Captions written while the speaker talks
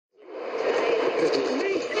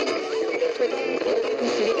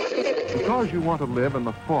Because you want to live in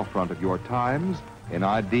the forefront of your times, in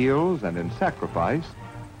ideals and in sacrifice,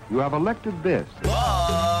 you have elected this.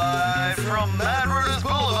 Live from Mad Runners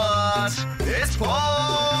Boulevard, it's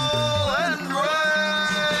Paul and Rach.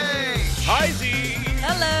 Hi, Z.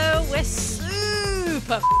 Hello, we're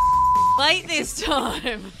super late this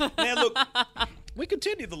time. Now, look, we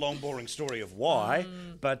continue the long, boring story of why,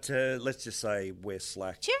 but let's just say we're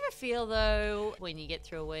slack. Do you ever feel, though, when you get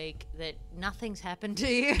through a week that nothing's happened to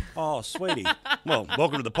you? Oh, sweetie. Well,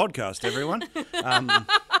 welcome to the podcast, everyone.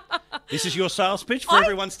 This is your sales pitch for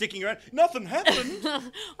everyone sticking around. Nothing happened.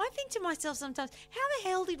 I think to myself sometimes, how the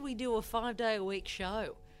hell did we do a 5-day-a-week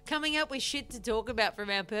show? Coming up with shit to talk about from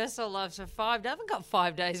our personal lives for 5 days. I haven't got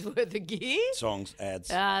 5 days worth of gear. Songs, ads.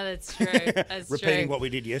 Ah, that's true. That's Repeating true. what we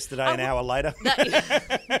did yesterday an hour later.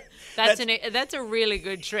 That's a really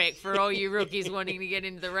good trick for all you rookies wanting to get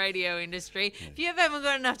into the radio industry. If you haven't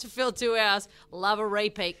got enough to fill 2 hours, love a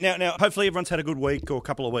repeat. Now, hopefully everyone's had a good week or a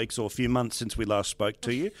couple of weeks or a few months since we last spoke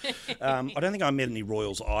to you. I don't think I met any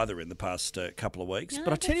royals either in the past couple of weeks. No,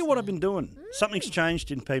 but I tell you what I've been doing. Something's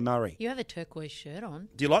changed in P. Murray. You have a turquoise shirt on.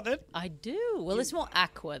 Do you like that? I do. Well, it's more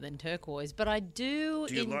aqua than turquoise, but I do.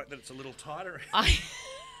 Do you like that it's a little tighter?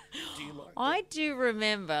 Do you like I do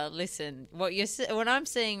remember. Listen, what I'm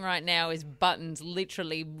seeing right now is buttons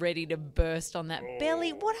literally ready to burst on that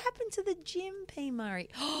belly. What happened to the gym, P. Murray?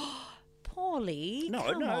 Paulie,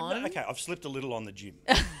 come on. Okay, I've slipped a little on the gym.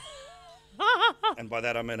 And by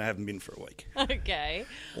that I mean I haven't been for a week. Okay.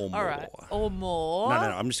 Or more. All right. Or more. No,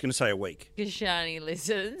 I'm just going to say a week. Because Shani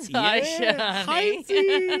listens. Yeah. Hi, Shani. Hi,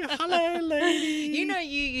 Z. Hello, lady. You know,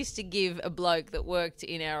 you used to give a bloke that worked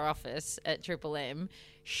in our office at Triple M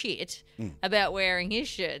shit about wearing his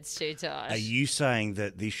shirts too tight. Are you saying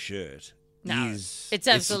that this shirt is... It's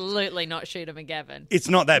absolutely not Shooter McGavin. It's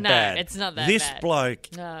not that bad. No, it's not that this bad. This bloke...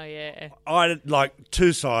 Oh, yeah. I had like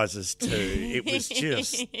 2 sizes too. It was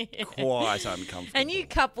just quite uncomfortable. And you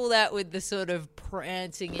couple that with the sort of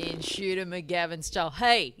prancing in Shooter McGavin style.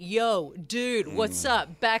 Hey, yo, dude, what's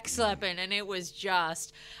up? Backslapping. And it was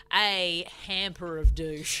just a hamper of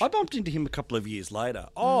douche. I bumped into him a couple of years later.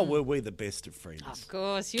 Oh, were we the best of friends? Of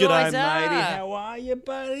course. You G'day, always are. matey. How are you,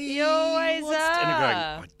 buddy? You always are. And I'm going,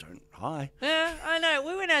 I don't... Hi. Yeah, I know.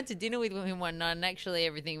 We went out to dinner with him one night, and actually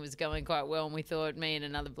everything was going quite well. And we thought, me and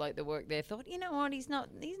another bloke that worked there thought, you know what, he's not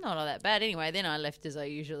all that bad. Anyway, then I left as I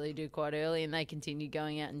usually do quite early, and they continued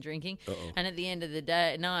going out and drinking. Uh-oh. And at the end of the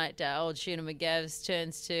day, night, old Shooter McGavs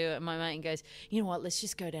turns to my mate and goes, you know what, let's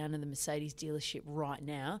just go down to the Mercedes dealership right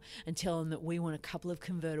now and tell them that we want a couple of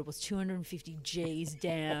convertibles, 250 G's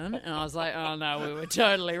down. And I was like, oh no, we were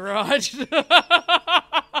totally right.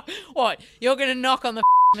 What, you're going to knock on the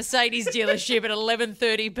Mercedes dealership at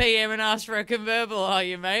 11:30 p.m. and ask for a convertible, are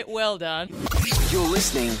you, mate? Well done. You're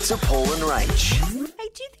listening to Paul and Rach. Hey,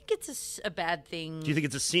 do you think it's a bad thing? Do you think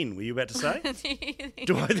it's a sin, were you about to say?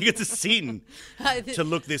 Do I think it's a sin to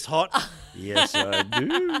look this hot? Yes, I do.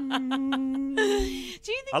 Do you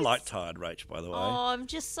think I like tired Rach, by the way. Oh, I'm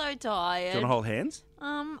just so tired. Do you want to hold hands?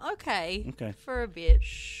 Okay. Okay. For a bit.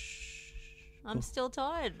 I'm still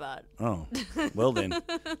tired, but... Oh, well then,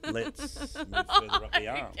 let's move further up the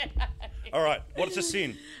arm. All right, what's a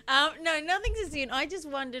sin? No, nothing's a sin. I just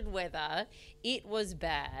wondered whether it was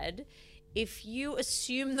bad if you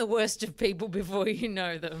assume the worst of people before you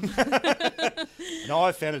know them. No,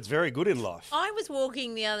 I found it's very good in life. I was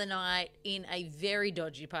walking the other night in a very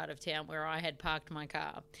dodgy part of town where I had parked my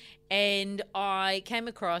car, and I came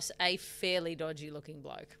across a fairly dodgy looking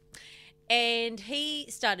bloke. And he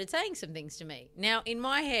started saying some things to me. Now, in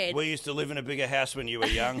my head... We used to live in a bigger house when you were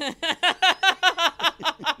young.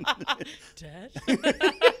 Dad?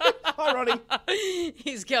 Hi, Ronnie.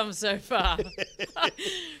 He's come so far.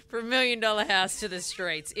 From $1 million house to the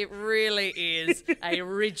streets. It really is a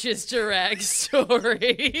riches to rags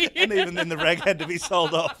story. And even then the rag had to be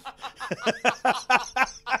sold off.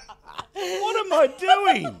 What am I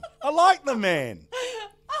doing? I like the man.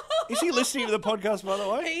 Is he listening to the podcast, by the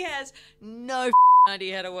way? He has no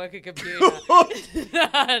idea how to work a computer.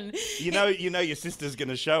 None. You know your sister's going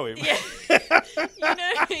to show him. Yeah.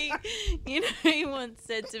 He once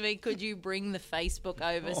said to me, could you bring the Facebook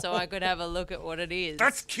over so I could have a look at what it is?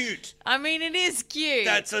 That's cute. I mean, it is cute.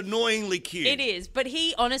 That's annoyingly cute. It is. But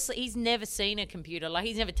he, honestly, he's never seen a computer. Like,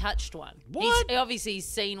 he's never touched one. What? Obviously, he's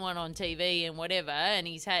seen one on TV and whatever, and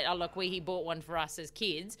he's had, he bought one for us as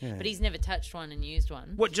kids, but he's never touched one and used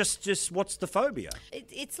one. What, just what's the phobia?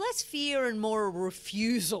 It's less fear and more a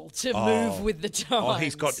refusal to move with the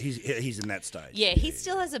times. Oh, he's in that stage. Yeah, he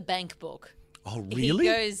still has a bank book. Oh, really?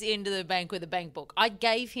 He goes into the bank with a bank book. I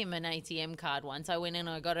gave him an ATM card once. I went in,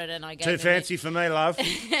 I got it, and I gave him Too fancy for me, love.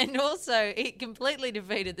 And also, it completely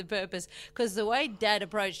defeated the purpose because the way Dad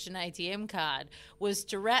approached an ATM card was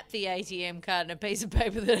to wrap the ATM card in a piece of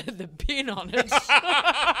paper that had the pin on it,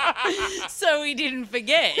 so he didn't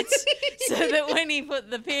forget. So that when he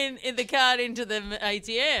put the card into the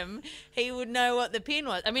ATM, he would know what the pin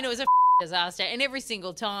was. I mean, it was a disaster, and every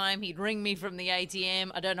single time he'd ring me from the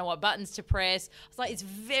ATM. I don't know what buttons to press. I was like, it's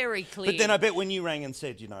very clear. But then I bet when you rang and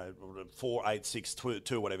said,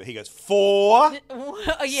 4862 or whatever, he goes 4,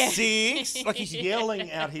 oh, yeah. 6, like he's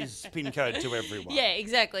yelling out his PIN code to everyone. Yeah,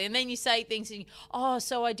 exactly. And then you say things, and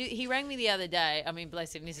so I do. He rang me the other day. I mean,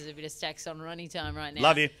 bless him. This is a bit of stacks on Ronnie time right now.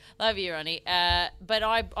 Love you, Ronnie. But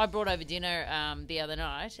I brought over dinner the other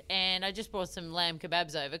night, and I just brought some lamb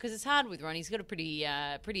kebabs over because it's hard with Ronnie. He's got a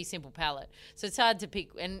pretty simple palate. So it's hard to pick.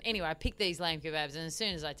 And anyway, I picked these lamb kebabs, and as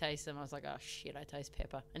soon as I taste them, I was like, oh, shit, I taste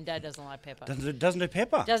pepper. And Dad doesn't like pepper. Doesn't do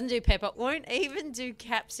pepper? Doesn't do pepper. Won't even do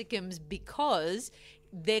capsicums because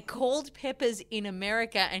they're called peppers in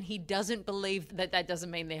America, and he doesn't believe that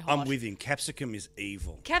doesn't mean they're hot. I'm with him. Capsicum is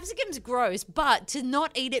evil. Capsicum's gross, but to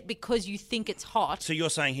not eat it because you think it's hot. So you're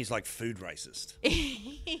saying he's like food racist?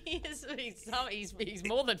 He's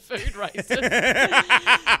more than food racist.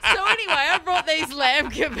 So anyway, I brought these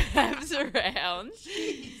lamb kebabs around.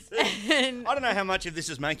 And I don't know how much of this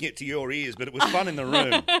is making it to your ears, but it was fun in the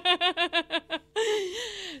room.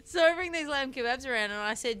 So I bring these lamb kebabs around, and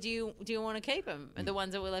I said, do you want to keep them? The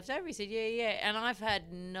ones that were left over. He said, yeah. And I've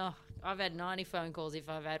had 90 phone calls if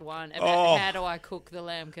I've had one about how do I cook the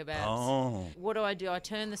lamb kebabs. Oh. What do? I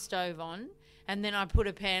turn the stove on, and then I put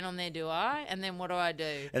a pan on there, do I? And then what do?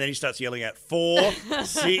 And then he starts yelling out 4,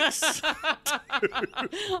 6. I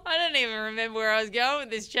don't even remember where I was going with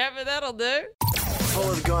this chat, but that'll do.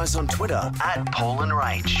 Follow the guys on Twitter at Paul and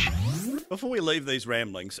Rach. Before we leave these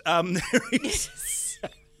ramblings, there is...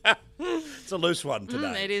 It's a loose one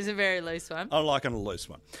today. It is a very loose one. I like a loose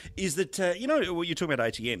one. Is that, you're talking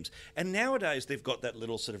about ATMs, and nowadays they've got that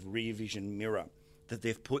little sort of rear vision mirror that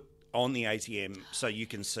they've put on the ATM so you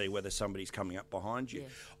can see whether somebody's coming up behind you.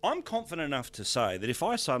 Yeah. I'm confident enough to say that if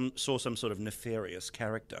I saw some sort of nefarious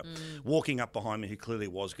character walking up behind me who clearly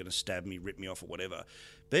was going to stab me, rip me off or whatever,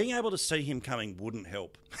 being able to see him coming wouldn't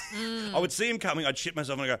help. I would see him coming, I'd shit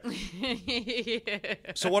myself and I'd go, yeah.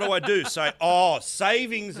 So what do I do? Say,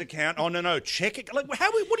 savings account. Oh, no, check it. Like, what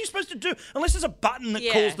are you supposed to do? Unless there's a button that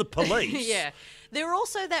calls the police. Yeah. They're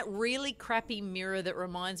also that really crappy mirror that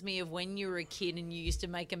reminds me of when you were a kid and you used to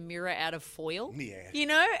make a mirror out of foil. Yeah. You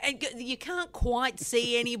know? And you can't quite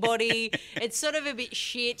see anybody. It's sort of a bit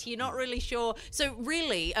shit. You're not really sure. So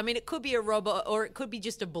really, I mean, it could be a robot or it could be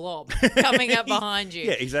just a blob coming up behind you.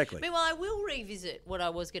 Yeah, exactly. Meanwhile, I will revisit what I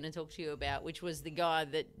was going to talk to you about, which was the guy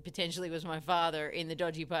that potentially was my father in the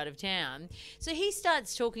dodgy part of town. So he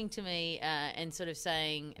starts talking to me and sort of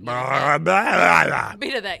saying a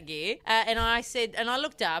bit of that gear. And I said, and I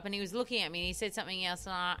looked up and he was looking at me and he said something else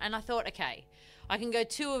and I thought, okay, I can go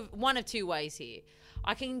one of two ways here.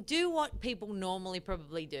 I can do what people normally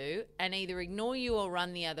probably do and either ignore you or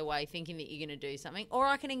run the other way thinking that you're going to do something, or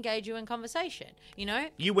I can engage you in conversation, you know?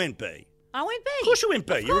 You went B. I went B. Of course you went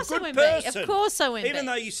B. You're a good person. Of course I went B. Even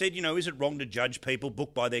though you said, is it wrong to judge people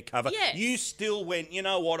book by their cover? Yes. You still went, you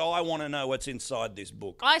know what, I want to know what's inside this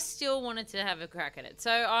book. I still wanted to have a crack at it. So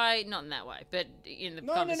not in that way, but in the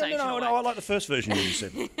conversation. No, I like the first version you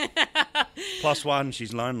said. +1,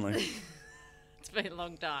 she's lonely. It's been a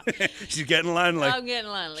long time. She's getting lonely. I'm getting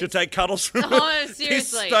lonely. She'll take cuddles from Oh,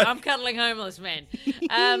 seriously. I'm cuddling homeless men.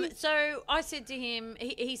 So I said to him,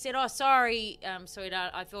 he said, sorry,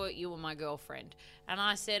 sweetheart, I thought you were my girlfriend. And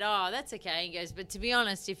I said, that's okay. He goes, but to be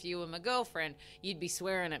honest, if you were my girlfriend, you'd be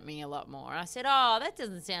swearing at me a lot more. I said, that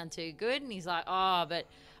doesn't sound too good. And he's like, but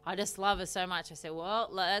I just love her so much. I said, well,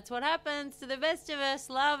 that's what happens to the best of us.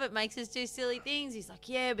 Love, it makes us do silly things. He's like,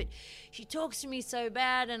 yeah, but she talks to me so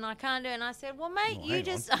bad and I can't do it. And I said, well, mate,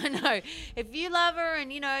 I know. If you love her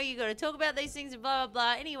and, you got to talk about these things and blah, blah,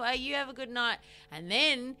 blah. Anyway, you have a good night. And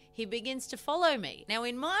then he begins to follow me. Now,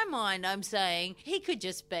 in my mind, I'm saying he could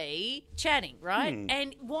just be chatting, right?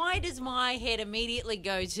 And why does my head immediately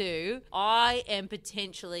go to, I am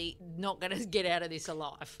potentially not going to get out of this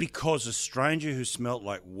alive? Because a stranger who smelt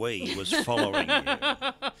like we was following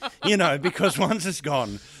you. Because once it's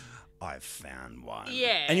gone, I've found one.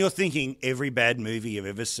 Yeah. And you're thinking every bad movie you've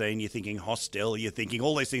ever seen, you're thinking Hostel, you're thinking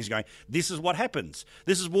all these things going, this is what happens.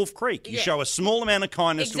 This is Wolf Creek. You show a small amount of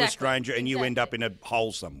kindness to a stranger and you end up in a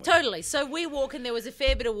hole somewhere. Totally. So we walk and there was a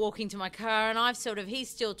fair bit of walking to my car and he's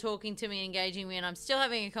still talking to me, engaging me, and I'm still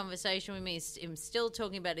having a conversation with me. I'm still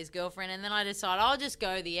talking about his girlfriend, and then I decide I'll just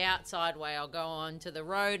go the outside way. I'll go on to the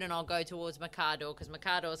road and I'll go towards my car door because my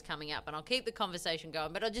car door's coming up, and I'll keep the conversation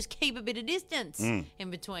going, but I'll just keep a bit of distance in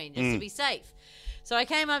between just to be safe. So I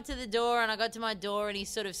came up to the door and I got to my door and he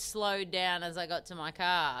sort of slowed down as I got to my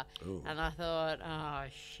car. Ooh. And I thought, oh,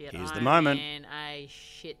 shit, here's the moment. I'm in a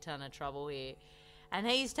shit ton of trouble here. And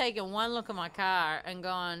he's taken one look at my car and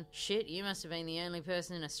gone, shit, you must have been the only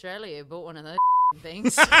person in Australia who bought one of those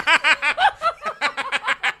things.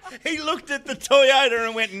 He looked at the Toyota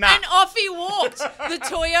and went, nah. And off he walked. The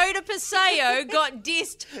Toyota Paseo got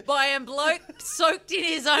dissed by a bloke soaked in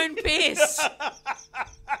his own piss.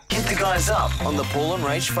 Hit the guys up on the Paul and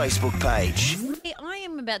Rach Facebook page. I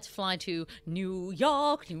am about to fly to New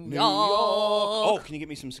York. Oh, can you get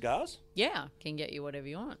me some cigars? Yeah, can get you whatever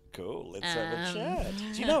you want. Cool, let's have a chat.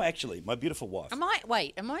 Do you know, actually, my beautiful wife... Am I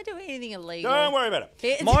doing anything illegal? Don't worry about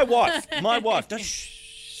it. My wife...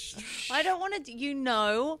 I don't want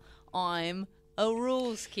to... I'm a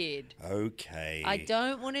rules kid. Okay. I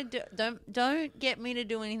don't want to don't get me to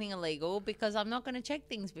do anything illegal because I'm not going to check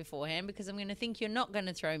things beforehand because I'm going to think you're not going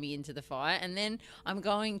to throw me into the fire, and then I'm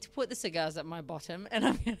going to put the cigars at my bottom and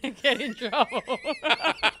I'm going to get in trouble.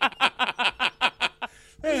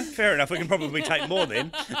 Fair enough. We can probably take more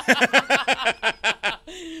then.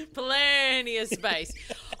 Plenty of space.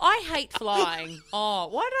 I hate flying. Oh,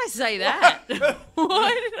 why did I say that?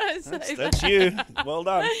 Why did I say that? That's you. Well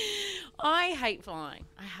done. I hate flying.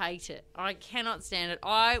 I hate it. I cannot stand it.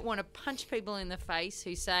 I want to punch people in the face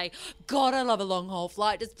who say, God, I love a long haul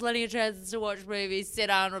flight. There's plenty of chances to watch movies, sit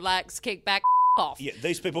down, relax, kick back, off. Yeah,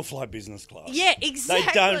 these people fly business class. Yeah, exactly.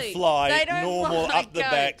 They don't fly normal, fly, up the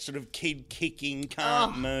back, sort of kid kicking,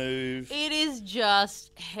 can't move. It is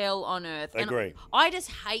just hell on earth. Agree. And I just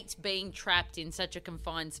hate being trapped in such a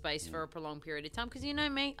confined space for a prolonged period of time because you know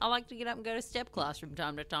me, I like to get up and go to step class from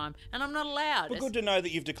time to time, and I'm not allowed. Well, good to know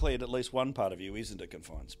that you've declared at least one part of you isn't a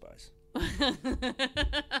confined space.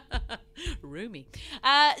 Roomy.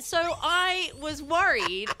 So I was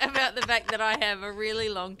worried about the fact that I have a really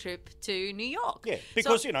long trip to New York. Yeah,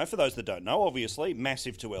 because, for those that don't know, obviously,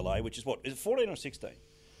 massive to LA, which is what? Is it 14 or 16?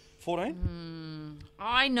 14?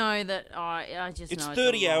 I know that I just it's know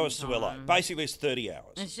 30 it's a long hours time. to LA. Basically, it's 30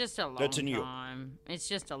 hours. It's just a long That's to New York. time. It's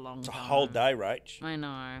just a long It's a time. whole day, Rach. I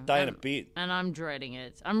know. Day and a bit. And I'm dreading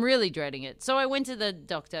it. I'm really dreading it. So I went to the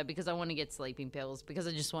doctor because I want to get sleeping pills because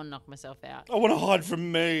I just want to knock myself out. I want to hide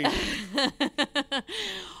from me.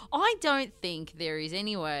 I don't think there is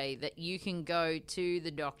any way that you can go to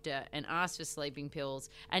the doctor and ask for sleeping pills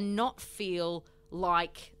and not feel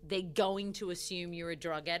like they're going to assume you're a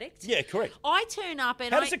drug addict. Yeah, correct. I turn up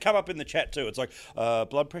and How does it come up in the chat too? It's like,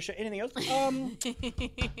 blood pressure, anything else?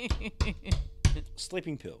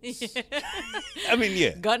 Sleeping pills. I mean,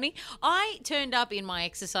 yeah. Got any? I turned up in my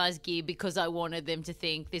exercise gear because I wanted them to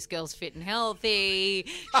think this girl's fit and healthy.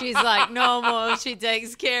 She's like normal. She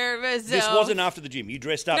takes care of herself. This wasn't after the gym. You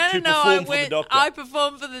dressed up to No, perform for the doctor. I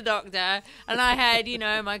performed for the doctor, and I had,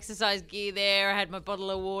 my exercise gear there. I had my bottle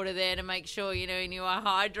of water there to make sure, I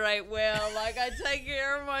hydrate well. Like, I take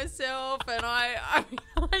care of myself, and I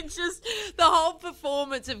just, the whole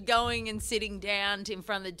performance of going and sitting down in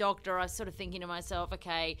front of the doctor, I was sort of thinking to myself,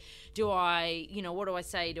 okay, do I, what do I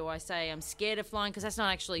say? Do I say I'm scared of flying? Because that's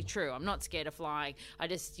not actually true. I'm not scared of flying. I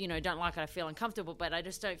just, don't like it. I feel uncomfortable, but I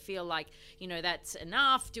just don't feel like, that's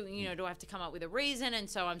enough. Do I have to come up with a reason? And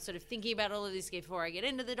so I'm sort of thinking about all of this before I get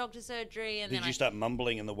into the doctor's surgery. And Did then you start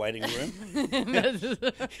mumbling in the waiting room?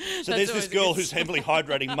 So there's this girl who's heavily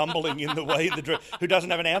hydrating, mumbling in the way, who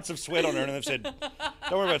doesn't have an ounce of sweat on her, and they've said,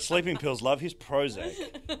 don't worry about sleeping pills, love, here's Prozac.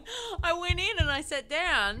 I went in and I sat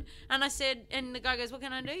down and I said, and the guy goes, what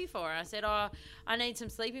can I do you for? And I said, I need some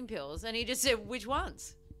sleeping pills. And he just said, which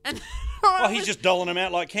ones? And he's just doling them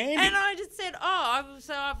out like candy. And I just said, I'm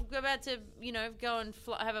about to, go and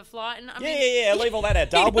have a flight. And Yeah, leave all that out,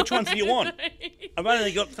 Dale. Which ones do you want? I've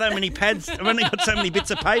only got so many pads. I've only got so many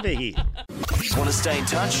bits of paper here. Want to stay in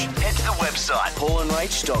touch? Head to the website,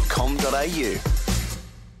 paulandrach.com.au.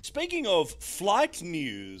 Speaking of flight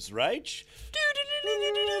news, Rach,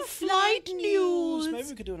 Flight news. Maybe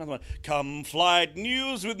we could do another one. Come flight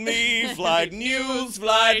news with me. Flight news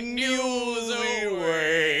away.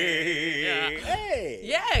 Hey.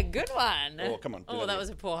 Yeah, good one. Oh, come on. Oh, that was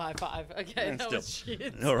a poor high five. Okay, that was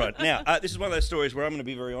shit. All right. Now, this is one of those stories where I'm going to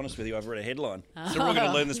be very honest with you. I've read a headline. So we're going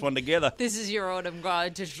to learn this one together. This is your autumn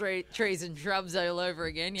guide to trees and shrubs all over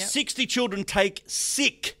again, yeah? 60 children take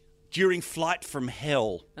sick during flight from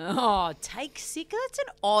hell. Oh, take sick? That's an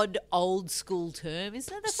odd old school term,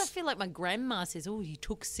 isn't it? I feel like my grandma says, oh, you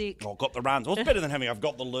took sick. Oh, got the runs. Well, it's better than having I've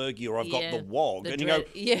got the lurgy or I've got the wog. And you go,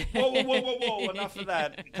 whoa, enough of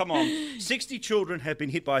that. Come on. 60 children have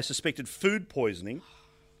been hit by suspected food poisoning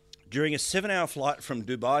during a 7-hour flight from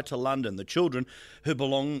Dubai to London. The children, who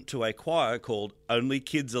belong to a choir called Only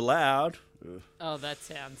Kids Allowed... Oh, that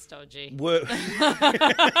sounds dodgy. We're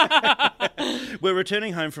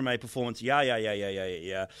returning home from a performance. Yeah.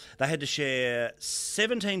 They had to share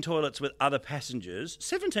 17 toilets with other passengers.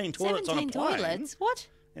 17 toilets on a plane. 17 toilets? What?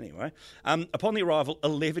 Anyway, upon the arrival,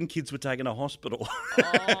 11 kids were taken to hospital.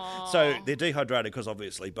 So they're dehydrated because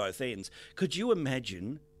obviously both ends. Could you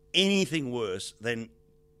imagine anything worse than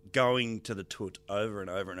going to the toot over and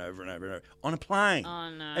over and over and over and over on a plane? Oh,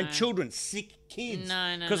 no. And children, sick kids.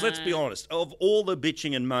 No. Because let's be honest, of all the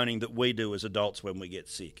bitching and moaning that we do as adults when we get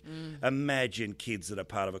sick, imagine kids that are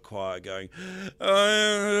part of a choir going,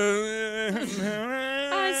 I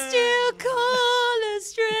still call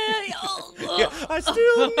Australia. yeah, I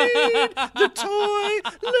still need the toilet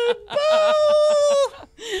bowl.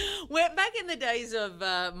 We're back in the days of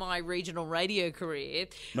my regional radio career.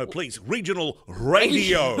 No, please, regional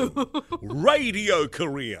radio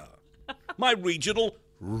career. My regional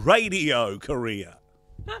radio career.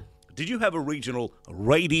 Did you have a regional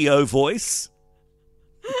radio voice?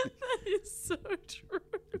 That is so true.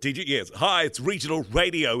 Did you? Yes. Hi, it's regional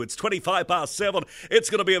radio. It's 7:25. It's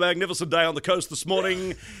going to be a magnificent day on the coast this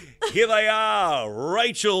morning. Here they are,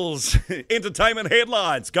 Rachel's entertainment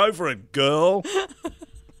headlines. Go for it, girl.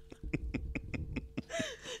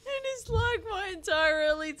 It's like my entire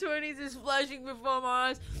early 20s is flashing before my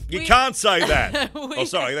eyes. You can't say that. Oh,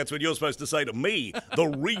 sorry, that's what you're supposed to say to me, the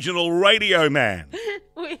regional radio man.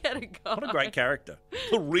 We had a guy. What a great character.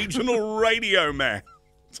 The regional radio man.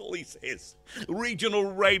 That's all he says. Regional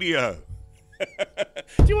radio.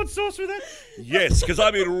 Do you want sauce with that? Yes, because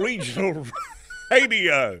I'm in regional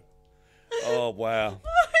radio. Oh, wow. I'm going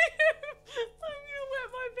to wet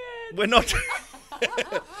my bed. We're not...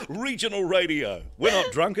 Regional radio. We're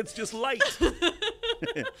not drunk, it's just late.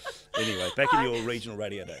 Anyway, back in your regional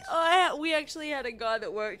radio days. We actually had a guy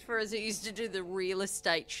that worked for us who used to do the real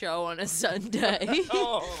estate show on a Sunday.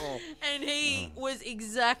 And he was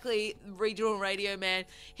exactly regional radio man.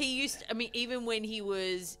 He used to, even when he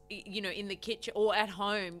was, in the kitchen or at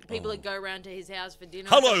home, people would go around to his house for dinner.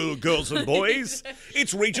 Hello, girls and boys.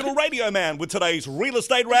 It's regional radio man with today's real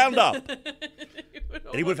estate roundup.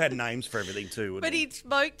 And he would have had names for everything too, wouldn't But he? he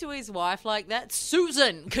spoke to his wife like that.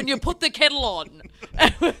 Susan, can you put the kettle on?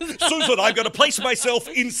 Susan, I've got to place myself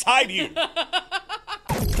inside you.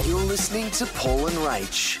 You're listening to Paul and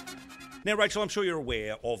Rach. Now, Rachel, I'm sure you're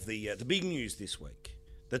aware of the big news this week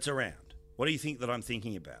that's around. What do you think that I'm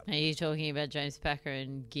thinking about? Are you talking about James Packer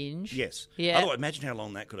and Ginge? Yes. Yeah. Otherwise, imagine how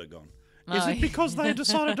long that could have gone. Oh. Is it because they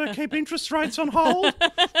decided to keep interest rates on hold?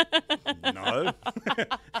 No.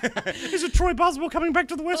 Is it Troy Buswell coming back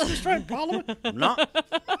to the Western Australian Parliament? No.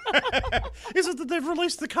 Is it that they've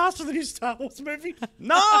released the cast of the new Star Wars movie?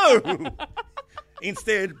 No.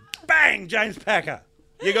 Instead, bang, James Packer.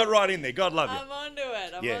 You got right in there. God love you. I'm onto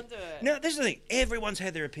it. I'm onto it. Now, this is the thing. Everyone's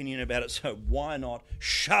had their opinion about it, so why not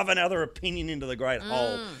shove another opinion into the great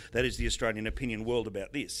hole that is the Australian opinion world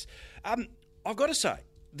about this? I've got to say,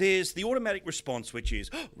 there's the automatic response, which is,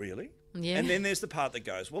 oh, really? Yeah. And then there's the part that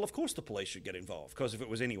goes, well, of course the police should get involved, because if it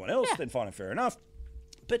was anyone else, then fine and fair enough.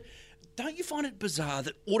 But don't you find it bizarre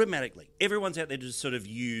that automatically everyone's out there to sort of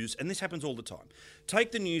use, and this happens all the time,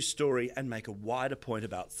 take the news story and make a wider point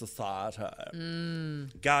about society?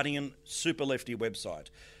 Guardian, super lefty website.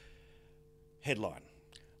 Headline,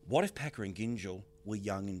 what if Packer and Gingell were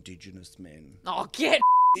young Indigenous men? Oh, get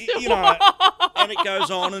And it goes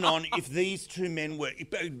on and on. If these two men were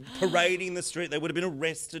parading the street, they would have been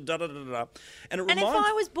arrested, da-da-da-da. And if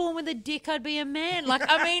I was born with a dick, I'd be a man.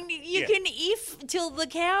 You can if till the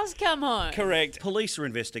cows come home. Correct. Police are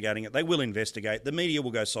investigating it. They will investigate. The media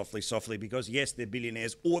will go softly because, yes, they're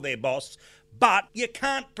billionaires or their boss, but you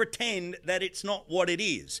can't pretend that it's not what it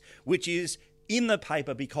is, which is in the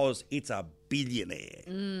paper because it's a billionaire.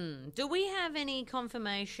 Do we have any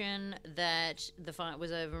confirmation that the fight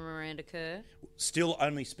was over Miranda Kerr? Still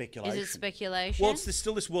only speculation. Is it speculation? Well, there's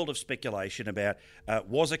still this world of speculation about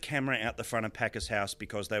was a camera out the front of Packer's house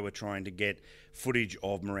because they were trying to get footage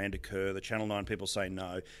of Miranda Kerr. The Channel 9 people say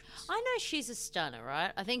no. I know she's a stunner,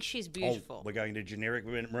 right? I think she's beautiful. Oh, we're going to generic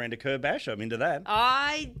Miranda Kerr bash. I'm into that.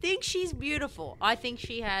 I think she's beautiful. I think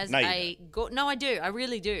she has No, you a... No, I do. I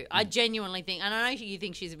really do. I genuinely think... And I know you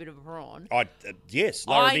think she's a bit of a prawn. Yes,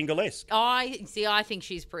 Lara Dingle-esque. I think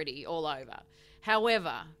she's pretty all over.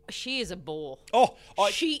 However, she is a bore.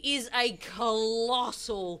 She is a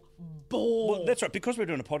colossal bore. Well, that's right. Because we're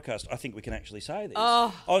doing a podcast, I think we can actually say this.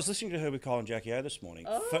 Oh. I was listening to her with Kyle and Jackie O this morning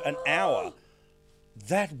for an hour.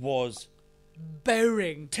 That was...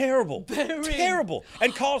 boring. Terrible. Terrible.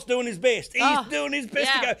 And Kyle's doing his best. He's doing his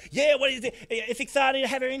best to go, what is it? It's exciting to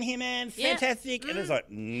have her in here, man. Fantastic. And it's like,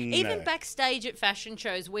 no. Even backstage at fashion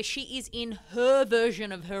shows where she is in her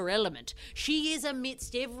version of her element. She is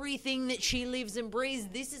amidst everything that she lives and breathes.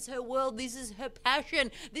 This is her world. This is her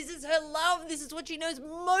passion. This is her love. This is what she knows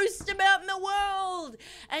most about in the world.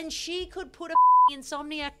 And she could put a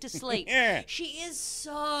insomniac to sleep. She is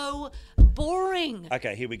so boring.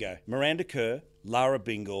 Okay, here we go. Miranda Kerr, Lara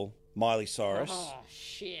Bingle, Miley Cyrus. Oh,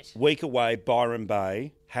 shit. Week away, Byron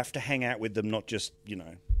Bay. Have to hang out with them, not just,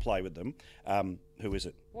 play with them. Who is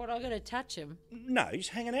it? What, I got to touch him? No, he's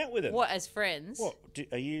hanging out with him. What, as friends? What?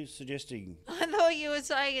 Are you suggesting... I thought you were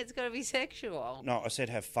saying it's got to be sexual. No, I said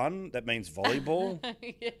have fun. That means volleyball.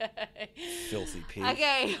 Yeah. Filthy pig.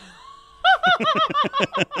 Okay.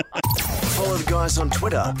 Follow the guys on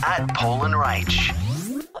Twitter at Paul and Rach.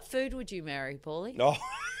 What food would you marry, Paulie? Oh.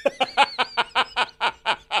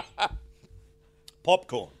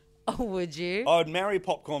 Popcorn. Oh, would you? I'd marry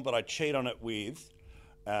popcorn, but I'd cheat on it with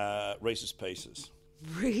Reese's Pieces.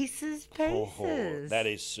 Reese's Pieces? Oh, that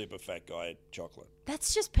is super fat guy chocolate.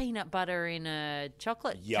 That's just peanut butter in a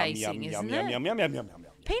chocolate casing, isn't it? Yum.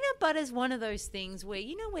 Peanut butter is one of those things where,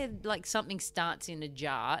 where like something starts in a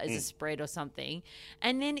jar as a spread or something.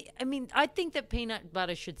 And then, I think that peanut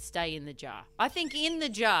butter should stay in the jar. I think in the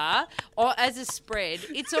jar or as a spread,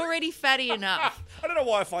 it's already fatty enough. I don't know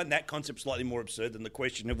why I find that concept slightly more absurd than the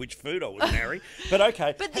question of which food I would marry. But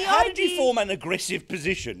okay. But how did you form an aggressive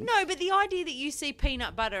position? No, but the idea that you see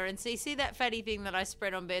peanut butter and see that fatty thing that I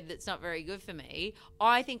spread on bed that's not very good for me,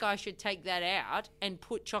 I think I should take that out and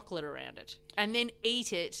put chocolate around it and then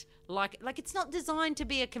eat it like it's not designed to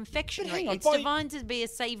be a confectionery. It's designed to be a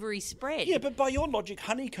savoury spread. Yeah, but by your logic,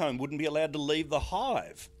 honeycomb wouldn't be allowed to leave the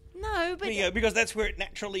hive. No, but... because that's where it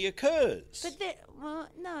naturally occurs. But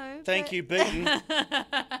no. Thank you, Beaton.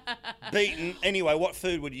 Beaton. Anyway, what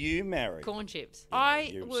food would you marry? Corn chips. Yeah, I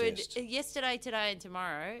you're would, obsessed. yesterday, today and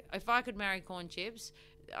tomorrow, if I could marry corn chips...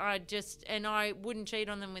 I wouldn't cheat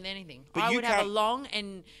on them with anything. But I you would have a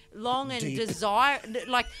can't- long and Deep. desire,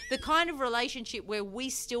 like the kind of relationship where we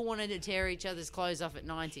still wanted to tear each other's clothes off at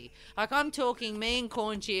 90. Like I'm talking, me and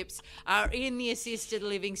corn chips are in the assisted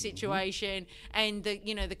living situation, and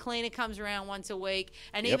the cleaner comes around once a week,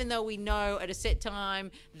 and even though we know at a set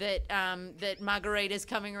time that that Margarita's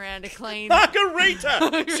coming around to clean.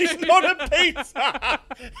 Margarita! She's not a pizza!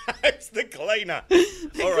 It's the cleaner.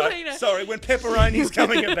 All right, cleaner. sorry, when pepperoni's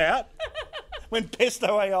coming about, when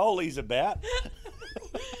pesto aioli's about.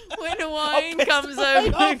 When Hawaiian comes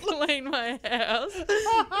over to clean my house.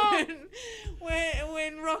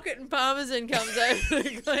 When Rocket and Parmesan comes over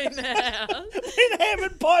to clean the house. When ham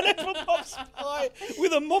and pineapple pops by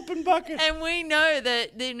with a mop and bucket. And we know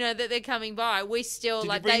that that they're coming by. We still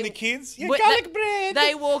Did you bring the kids? Yeah, we- garlic bread.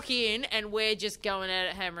 They walk in and we're just going at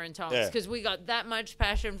it hammer and tongs Yeah. because we got that much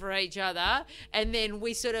passion for each other, and then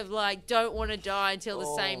we sort of like don't want to die until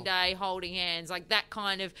the same day holding hands, like that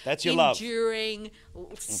kind of That's your love. enduring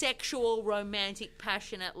sexual, romantic,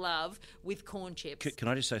 passionate love with corn chips. Can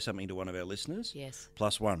I just say something to one of our listeners? Yes.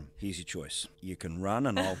 +1. Here's your choice. You can run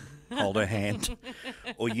and I'll hold her hand,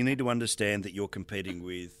 or you need to understand that you're competing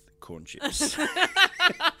with corn chips.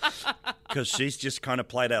 Because she's just kind of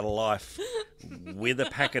played out of life with a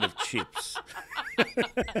packet of chips. Hit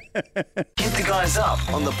the guys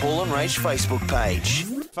up on the Paul and Rach Facebook page.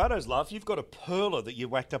 Photos, love. You've got a perler that you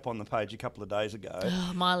whacked up on the page a couple of days ago.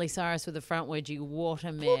 Oh, Miley Cyrus with the front wedgie. What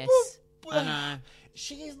a mess. I know.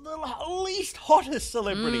 She is the least hottest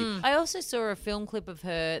celebrity. I also saw a film clip of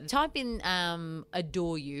her. Type in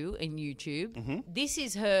Adore You in YouTube. Mm-hmm. This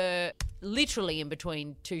is her literally in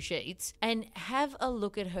between two sheets. And have a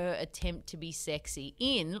look at her attempt to be sexy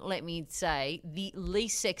in, let me say, the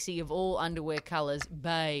least sexy of all underwear colours,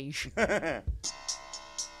 beige. It's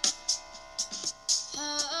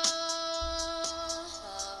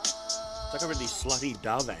like a really slutty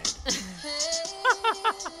Dove ad.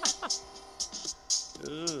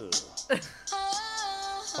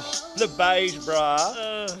 The beige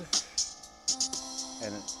bra.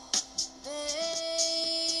 And it,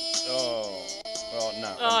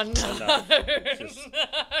 no. Oh, no.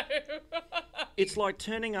 It's like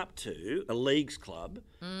turning up to a leagues club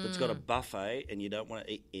that's got a buffet and you don't want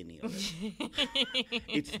to eat any of it.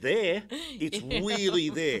 It's there. It's really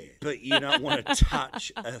there. But you don't want to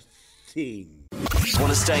touch a thing.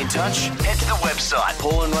 Want to stay in touch? Head to the website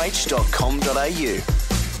paulandrach.com.au.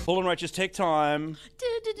 Paul and Rach's Tech Time.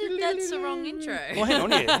 That's the wrong intro. Well, hang on.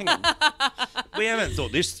 We haven't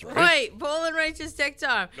thought this through. Wait, Paul and Rachel's Tech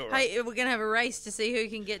Time. All right. Hey, we're going to have a race to see who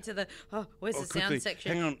can get to the... Oh, where's the quickly. sound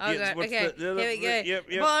section? Hang on. Oh, Yes, go. what's Okay, the- here we go. Yep.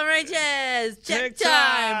 Paul and Rachel's Tech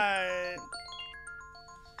Time.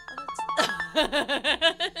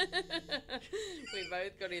 We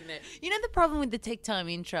both got in there. You know the problem with the Tech Time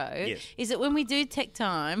intro is that when we do Tech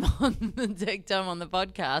Time on the Tech Time on the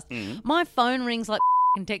podcast, my phone rings like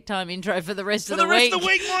Tech Time intro for the rest of the week. For the rest of the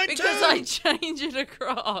week, mine because too. I change it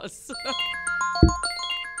across.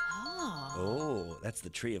 Oh, that's the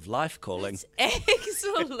tree of life calling.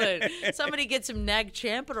 Excellent. Somebody get some Nag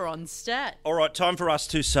Champa on stat. All right, time for us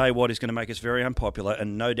to say what is going to make us very unpopular,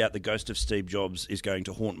 and no doubt the ghost of Steve Jobs is going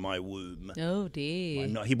to haunt my womb. Oh dear.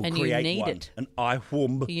 He will and create you need one. it. An eye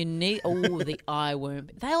womb. You need the eye worm.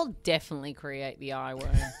 They'll definitely create the eye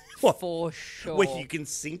worm. What? For sure. Where you can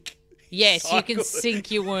sink. Yes, you cycle. can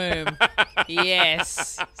sink your worm.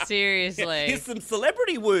 Yes, seriously. Here's some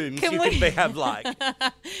celebrity wombs Can you we- can have like.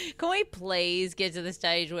 Can we please get to the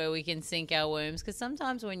stage where we can sink our worms? Because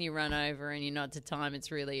sometimes when you run over and you're not to time,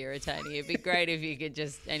 it's really irritating. It'd be great if you could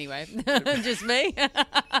just... Anyway, just me.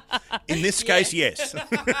 In this case, yes.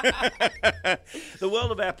 The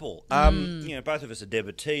world of Apple. Both of us are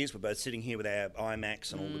devotees. We're both sitting here with our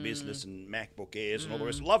iMacs and all the business and MacBook Airs and all the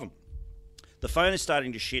rest. Love them. The phone is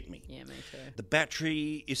starting to shit me. Yeah, me too. The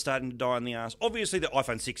battery is starting to die in the ass. Obviously, the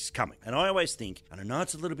iPhone 6 is coming. And I always think, and I know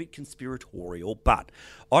it's a little bit conspiratorial, but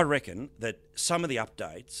I reckon that some of the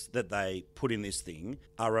updates that they put in this thing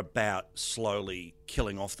are about slowly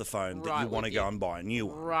killing off the phone that you want to go and buy a new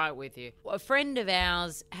one. Right with you. A friend of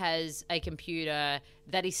ours has a computer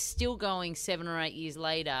that is still going 7 or 8 years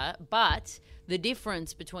later, but... the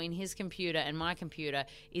difference between his computer and my computer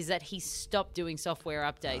is that he stopped doing software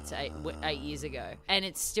updates 8 years ago, and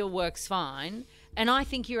it still works fine. And I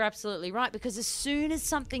think you're absolutely right, because as soon as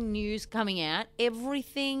something new's coming out,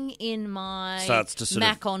 everything in my Starts to sort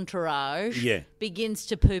Mac entourage Yeah. begins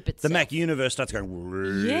to poop itself. The Mac universe starts going,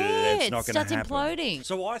 Yeah, it's it not going to starts happen. imploding.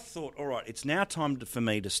 So I thought, all right, it's now time for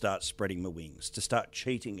me to start spreading my wings, to start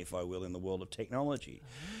cheating, if I will, in the world of technology.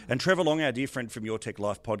 And Trevor Long, our dear friend from Your Tech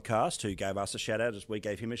Life podcast, who gave us a shout-out as we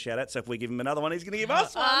gave him a shout-out, so if we give him another one, he's going to give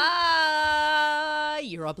us one.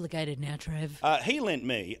 You're obligated now, Trev. He lent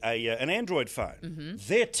me an Android phone.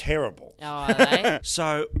 They're terrible. Oh, are they?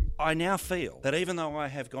 So I now feel that even though I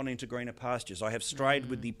have gone into greener pastures, I have strayed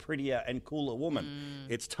with the prettier and cooler woman.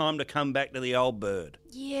 It's time to come back to the old bird.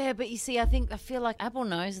 Yeah, but you see, I feel like Apple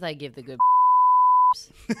knows they give the good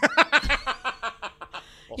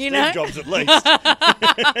Well, You Steve know? Jobs at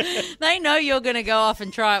least. They know you're going to go off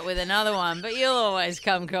and try it with another one, but you'll always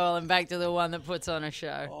come calling back to the one that puts on a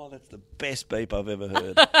show. Oh, that's the best beep I've ever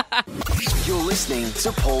heard. You're listening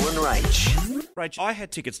to Paul and Rach. Rach, I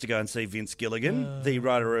had tickets to go and see Vince Gilligan, the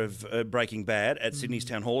writer of Breaking Bad, at Sydney's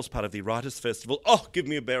Town Hall as part of the Writers' Festival. Oh, give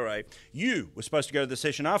me a beret. You were supposed to go to the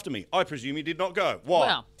session after me. I presume you did not go. Why?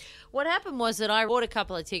 Well, what happened was that I bought a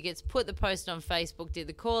couple of tickets, put the post on Facebook, did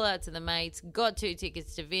the call out to the mates, got 2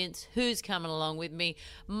 tickets to Vince. Who's coming along with me?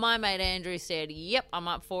 My mate Andrew said, yep, I'm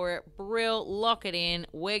up for it. Brill, lock it in.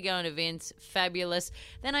 We're going to Vince. Fabulous.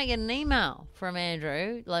 Then I get an email from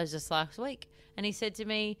Andrew, just last week, and he said to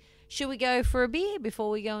me, should we go for a beer before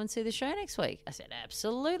we go and see the show next week? I said,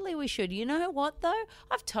 absolutely we should. You know what, though?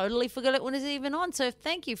 I've totally forgot it when it's even on, so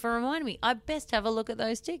thank you for reminding me. I best have a look at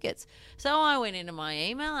those tickets. So I went into my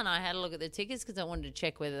email and I had a look at the tickets because I wanted to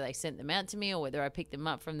check whether they sent them out to me or whether I picked them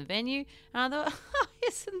up from the venue. And I thought, oh,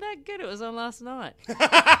 isn't that good? It was on last night.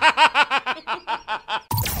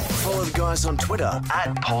 Follow the guys on Twitter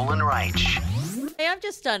at Paul and Rach. Hey, I've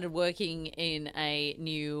just started working in a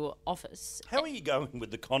new office. How are you going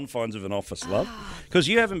with the confines of an office, love? Because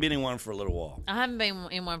you haven't been in one for a little while. I haven't been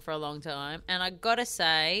in one for a long time, and I gotta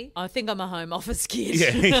say, I think I'm a home office kid.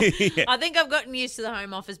 Yeah. I think I've gotten used to the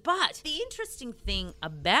home office. But the interesting thing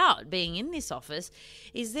about being in this office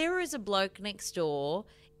is there is a bloke next door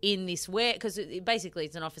in this because basically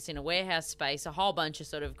it's an office in a warehouse space, a whole bunch of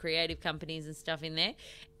sort of creative companies and stuff in there.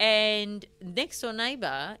 And next door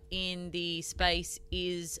neighbour in the space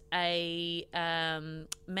is a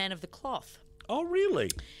man of the cloth. Oh, really?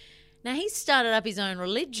 Now, he started up his own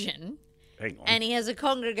religion, Hang on. and he has a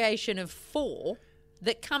congregation of 4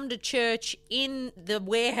 that come to church in the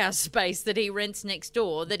warehouse space that he rents next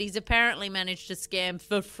door that he's apparently managed to scam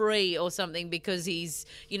for free or something because he's,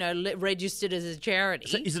 registered as a charity.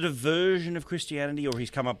 So is it a version of Christianity, or he's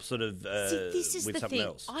come up sort of This is with the something thing.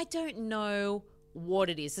 else? I don't know what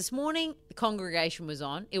it is. This morning, the congregation was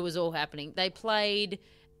on. It was all happening. They played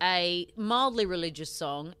a mildly religious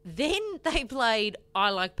song. Then they played I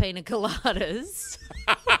Like Pina Coladas.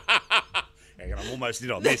 Hang on, I'm almost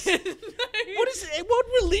in on this. What is it? What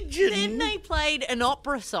religion? Then they played an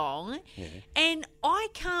opera song, and I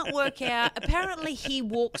can't work out. Apparently, he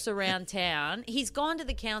walks around town. He's gone to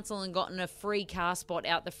the council and gotten a free car spot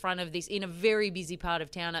out the front of this, in a very busy part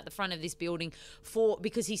of town, at the front of this building,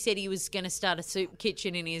 because he said he was going to start a soup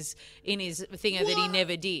kitchen in his thinger that he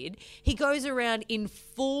never did. He goes around in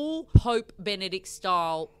full Pope Benedict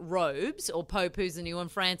style robes, or Pope Who's the New One,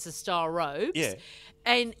 Francis style robes. Yeah.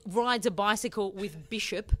 And rides a bicycle with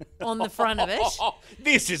Bishop on the front of it.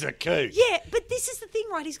 This is a coup. Yeah, but this is the thing,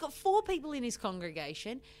 right? He's got 4 people in his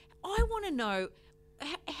congregation. I want to know,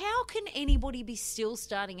 how can anybody be still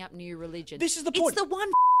starting up new religion? This is the point. It's the one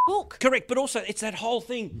book. Correct, but also it's that whole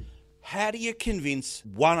thing. How do you convince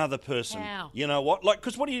one other person? How? You know what? Like,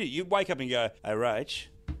 because what do? You wake up and go, hey, Rach,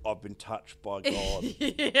 I've been touched by God.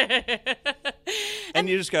 And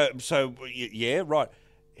you just go, so, yeah, right.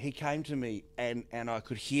 He came to me and I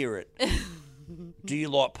could hear it. Do you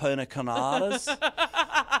like pina coladas?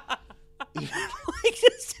 How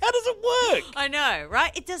does it work? I know,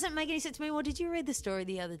 right? It doesn't make any sense to me. Well, did you read the story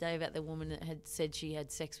the other day about the woman that had said she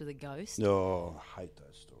had sex with a ghost? Oh, I hate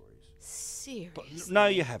those stories. Seriously. But no,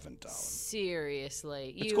 you haven't, darling.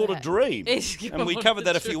 Seriously. It's called a dream. And we covered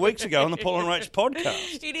that a few weeks ago on the Paul and Rach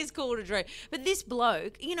podcast. It is called a dream. But this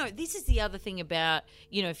bloke, this is the other thing about,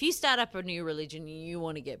 if you start up a new religion, you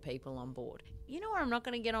want to get people on board. You know what I'm not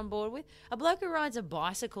going to get on board with? A bloke who rides a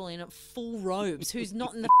bicycle in full robes who's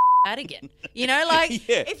not in the Vatican.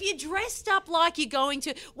 If you're dressed up like you're going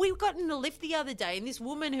to... We got in the lift the other day, and this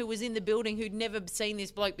woman who was in the building who'd never seen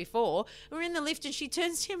this bloke before, we're in the lift, and she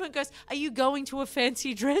turns to him and goes, are you going to a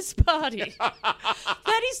fancy dress party?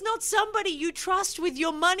 That is not somebody you trust with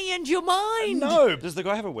your money and your mind. No. Does the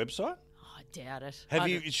guy have a website? Doubt it. Have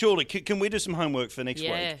you? Surely, can we do some homework for next week?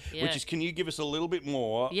 Yeah. Which is, can you give us a little bit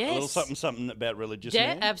more, a little something about religious Yeah,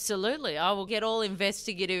 men? absolutely. I will get all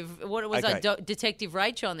investigative. What was I? Detective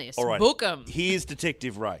Rach on this. All right. Book him. Here's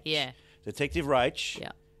Detective Rach. Yeah. Detective Rach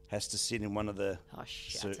has to sit in one of the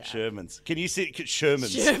shut up. Shermans. Can you sit?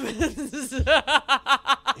 Shermans.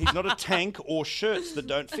 He's not a tank or shirts that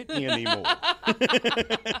don't fit me anymore. Hit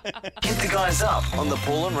the guys up on the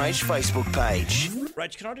Paul and Rach Facebook page.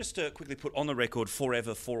 Rach, can I just quickly put on the record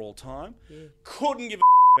forever, for all time? Yeah. Couldn't give a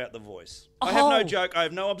about the voice. I have no joke. I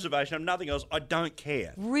have no observation. I have nothing else. I don't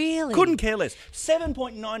care. Really? Couldn't care less.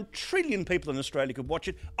 7.9 trillion people in Australia could watch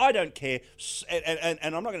it. I don't care.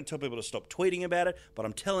 And I'm not going to tell people to stop tweeting about it, but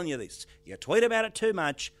I'm telling you this. You tweet about it too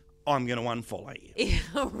much, I'm going to unfollow you.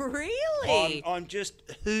 Really? I'm just,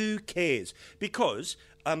 who cares? Because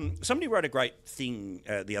somebody wrote a great thing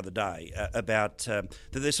the other day about that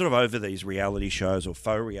they're sort of over these reality shows or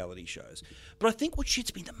faux reality shows. But I think what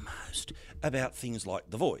shits me the most about things like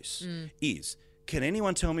The Voice is, can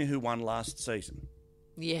anyone tell me who won last season?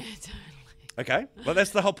 Yeah, totally. Okay, well that's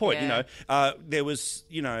the whole point. There was,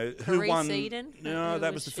 who won? Eden? No,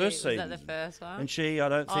 that was the first season. Was that the first one? And she, I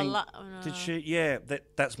don't think, did she? Yeah,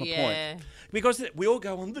 that's my point. Because we all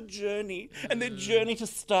go on the journey and their journey to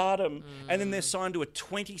stardom, and then they're signed to a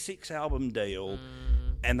 26 album deal,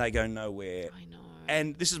 and they go nowhere. I know.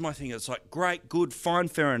 And this is my thing. It's like, great, good, fine,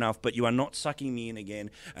 fair enough, but you are not sucking me in again.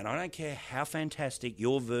 And I don't care how fantastic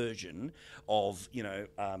your version of,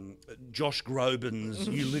 Josh Groban's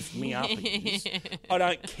You Lift Me Up is. I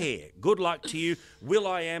don't care. Good luck to you.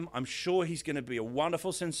 Will.i.am, I'm sure he's going to be a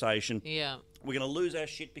wonderful sensation. Yeah. We're going to lose our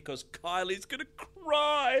shit because Kylie's going to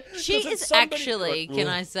cry. She is actually, can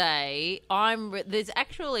I say, there's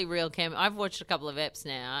actually real I've watched a couple of eps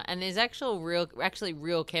now, and there's actually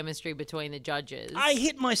real chemistry between the judges. I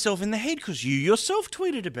hit myself in the head because you yourself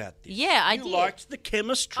tweeted about this. Yeah, I did. You liked the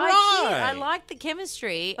chemistry. I did. I liked the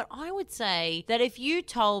chemistry, but I would say that if you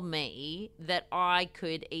told me that I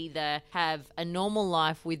could either have a normal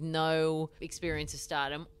life with no experience of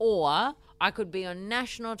stardom, or I could be on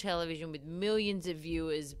national television with millions of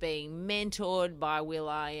viewers being mentored by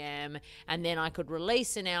will.i.am, and then I could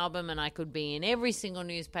release an album and I could be in every single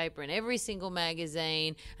newspaper and every single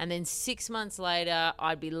magazine, and then 6 months later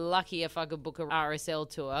I'd be lucky if I could book a RSL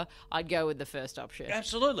tour. I'd go with the first option.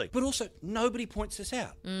 Absolutely. But also, nobody points this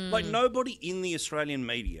out. Like, nobody in the Australian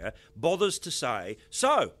media bothers to say,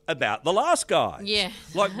 so, about the last guy. Yeah.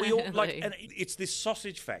 Like, we all, like, Exactly. and it's this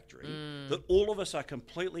sausage factory that all of us are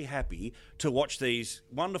completely happy to watch these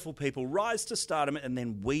wonderful people rise to stardom, and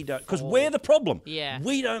then we don't, because we're the problem. Yeah.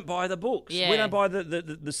 We don't buy the books. Yeah. We don't buy the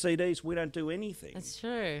CDs. We don't do anything. That's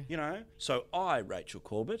true. You know? So I, Rachel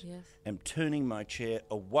Corbett, Yes. am turning my chair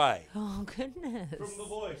away Oh, goodness. from the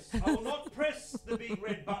voice. I will not press the big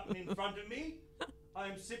red button in front of me. I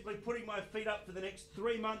am simply putting my feet up for the next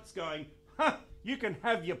 3 months going, you can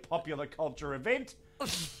have your popular culture event.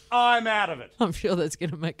 I'm out of it. I'm sure that's going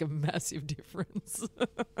to make a massive difference.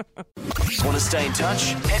 Want to stay in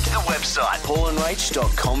touch? Head to the website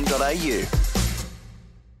paulandrach.com.au.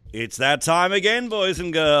 It's that time again, boys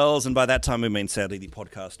and girls. And by that time, we mean, sadly, the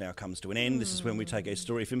podcast now comes to an end. This is when we take a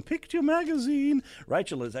story from Picture Magazine.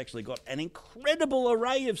 Rachel has actually got an incredible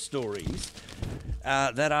array of stories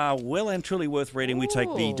that are well and truly worth reading. We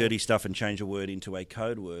take the Ooh. dirty stuff and change a word into a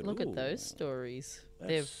code word. Look Ooh. at those stories. They're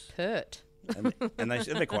That's- pert. and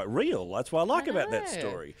they're quite real. That's what I like about that know.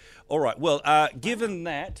 story. All right. Well, given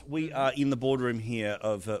that we are in the boardroom here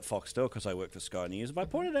of Foxtel, because I work for Sky News, have I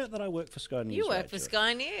pointed out that I work for Sky News? You work for Rachel?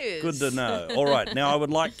 Sky News. Good to know. All right. Now, I would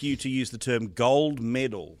like you to use the term gold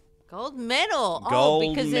medal. Gold medal.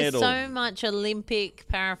 Gold because medal. there's so much Olympic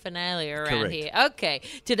paraphernalia around Correct. here. Okay.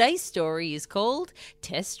 Today's story is called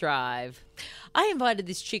Test Drive. I invited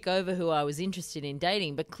this chick over who I was interested in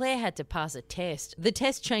dating, but Claire had to pass a test. The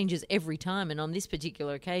test changes every time, and on this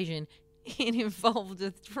particular occasion, it involved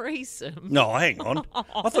a threesome. No, hang on.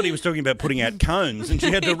 I thought he was talking about putting out cones and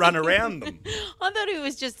she had to run around them. I thought he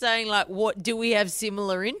was just saying, like, what, do we have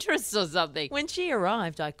similar interests or something? When she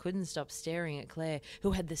arrived, I couldn't stop staring at Claire,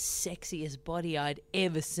 who had the sexiest body I'd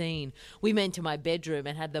ever seen. We went to my bedroom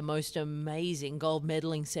and had the most amazing gold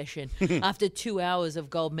medaling session. After 2 hours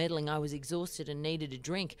of gold medaling, I was exhausted and needed a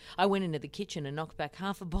drink. I went into the kitchen and knocked back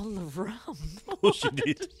half a bottle of rum. Of course you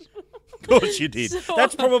did. Of course you did. So-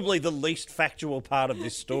 That's probably the least factual part of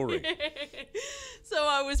this story. So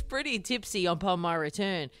I was pretty tipsy upon my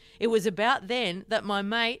return. It was about then that my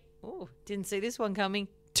mate, didn't see this one coming,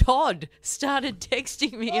 Todd, started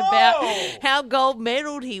texting me about how gold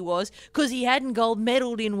medaled he was because he hadn't gold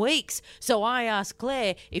medaled in weeks. So I asked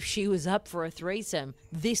Claire if she was up for a threesome.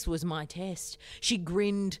 This was my test. She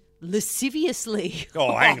grinned lasciviously.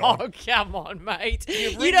 Oh, hang on. Oh, come on, mate.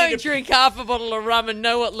 You really don't need to- drink half a bottle of rum and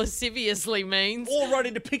know what lasciviously means. All right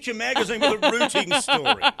into Picture Magazine with a rooting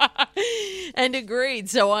story. And agreed.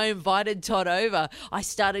 So I invited Todd over. I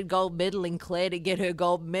started gold medaling Claire to get her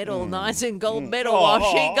gold medal nice and gold medal while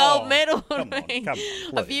she gold medaled me. come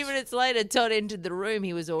on, A few please. minutes later, Todd entered the room.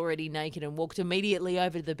 He was already naked and walked immediately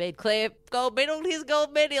over to the bed. Claire gold medaled his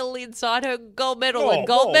gold medal inside her gold medal and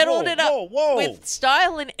gold medaled it up with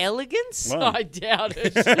style and elegance. Whoa. I doubt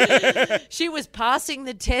it. She was passing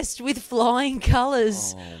the test with flying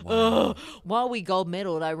colours. While we gold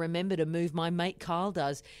medaled, I remember to move my mate Kyle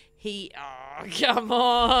does. Come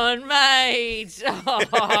on, mate.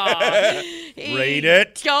 Read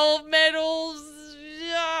it. Gold medals.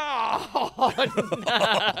 Oh,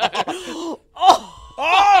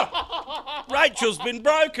 no. Rachel's been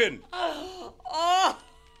broken. Oh,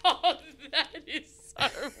 that is so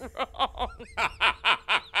wrong.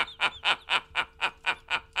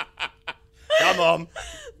 Come on.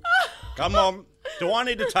 Come on. Do I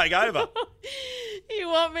need to take over? You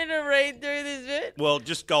want me to read through this bit? Well,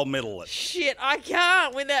 just gold medal it. Shit, I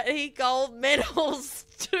can't without he gold medals.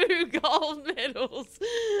 2 gold medals.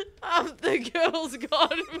 The girl's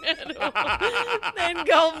gold medal. Then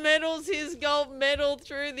gold medals his gold medal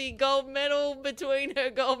through the gold medal between her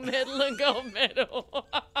gold medal and gold medal.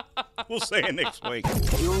 We'll see you next week.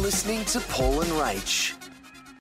 You're listening to Paul and Rach.